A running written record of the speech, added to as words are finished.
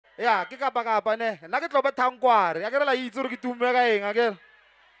Ya, ke kapa ne. Nna ke tlo ba thangkware. Ya ke re la itse re ke tumme ka eng a ke.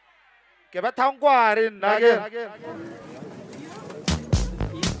 Ke ba thangkware nna ke.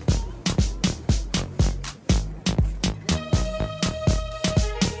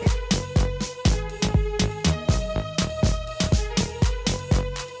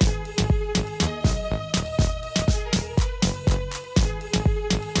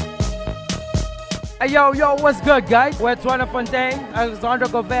 Hey, yo, what's good, guys? We're at Tshwanefontein, Alexander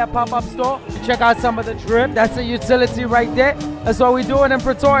Gouveia pop-up store. Check out some of the trim. That's a utility right there. That's what we're doing in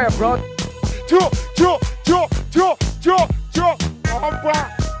Pretoria, bro.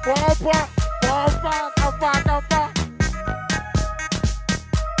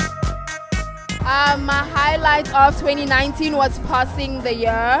 My highlight of 2019 was passing the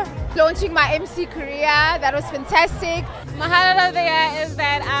year, launching my MC career. That was fantastic. My highlight of the year is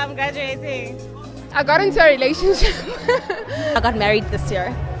that I'm graduating. I got into a relationship. I got married this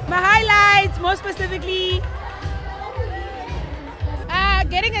year. My highlights, more specifically,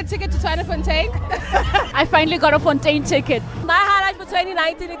 getting a ticket to Tshwanefontein. I finally got a Fontaine ticket. My highlight for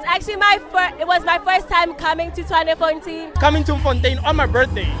 2019, it's actually it was my first time coming to Tshwanefontein. Coming to Fontaine on my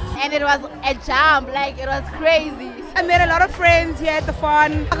birthday. And it was a jump, like it was crazy. I made a lot of friends here at the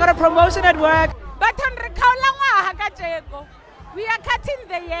fun. I got a promotion at work. We are cutting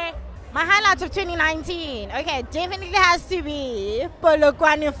the year. My highlight of 2019, okay, definitely has to be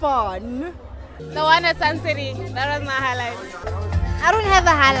Tshwanefontein. The one at Sun City, that was my highlight. I don't have a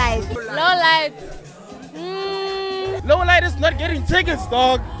highlight. Low light. Low light is not getting tickets,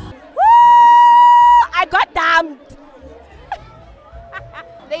 dog. Woo! I got dumped.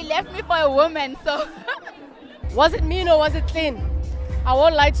 They left me for a woman, so. Was it mean or was it clean? I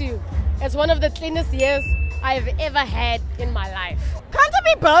won't lie to you. It's one of the cleanest years I've ever had in my life. Can't it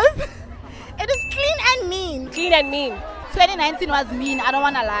be both? It is clean and mean. Clean and mean. 2019 was mean, I don't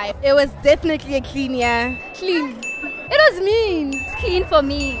want to lie. It was definitely a clean year. Clean. It was mean. It's clean for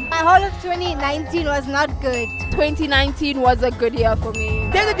me. My whole of 2019 was not good. 2019 was a good year for me.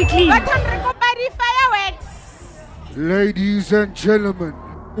 Definitely clean. Fireworks. Ladies and gentlemen,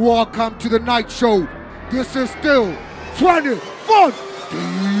 welcome to the night show. This is still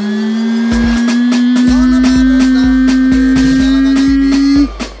Tshwanefontein.